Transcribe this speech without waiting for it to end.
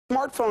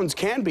Smartphones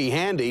can be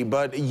handy,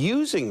 but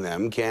using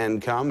them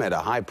can come at a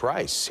high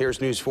price. Here's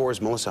News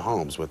 4's Melissa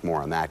Holmes with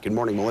more on that. Good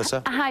morning,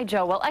 Melissa. Hi,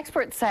 Joe. Well,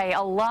 experts say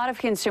a lot of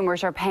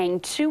consumers are paying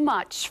too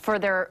much for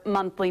their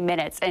monthly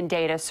minutes and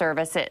data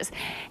services.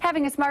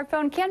 Having a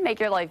smartphone can make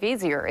your life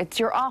easier. It's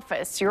your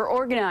office, your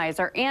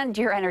organizer, and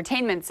your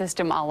entertainment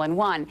system all in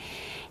one.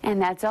 And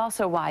that's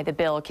also why the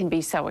bill can be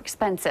so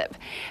expensive.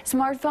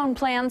 Smartphone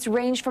plans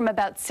range from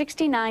about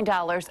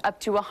 $69 up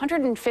to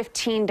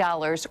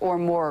 $115 or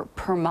more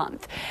per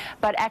month.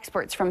 But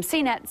experts from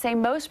CNET say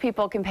most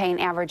people can pay an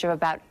average of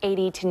about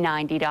 $80 to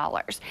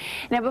 $90.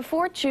 Now,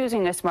 before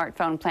choosing a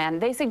smartphone plan,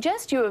 they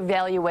suggest you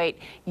evaluate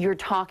your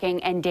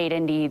talking and data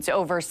needs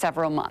over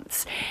several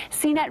months.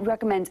 CNET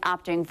recommends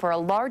opting for a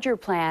larger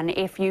plan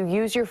if you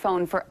use your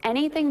phone for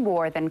anything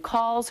more than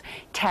calls,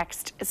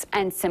 texts,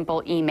 and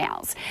simple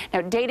emails.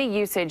 Now, data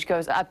usage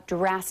goes up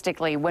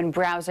drastically when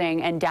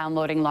browsing and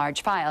downloading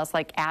large files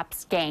like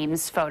apps,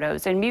 games,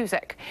 photos, and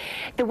music.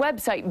 The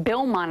website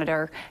Bill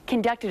Monitor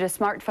conducted a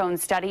smartphone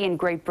study in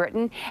Great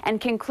Britain and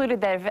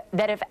concluded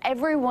that if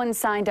everyone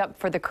signed up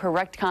for the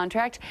correct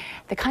contract,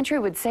 the country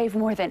would save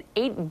more than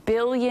 $8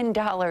 billion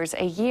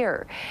a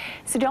year.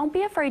 So don't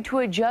be afraid to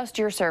adjust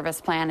your service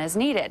plan as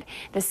needed.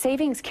 The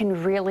savings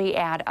can really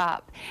add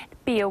up.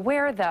 Be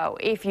aware, though,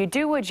 if you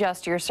do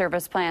adjust your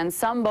service plan,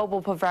 some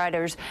mobile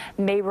providers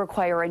may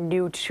require a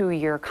new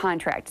 2-year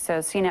contract. So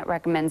CNET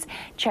recommends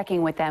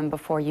checking with them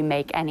before you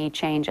make any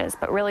changes.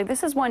 But really,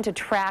 this is one to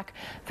track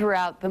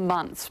throughout the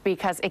months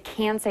because it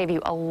can save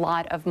you a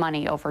lot of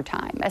money over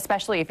time,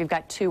 especially if you've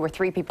got 2 or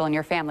 3 people in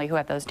your family who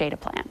have those data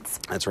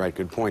plans. That's right.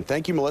 Good point.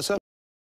 Thank you, Melissa.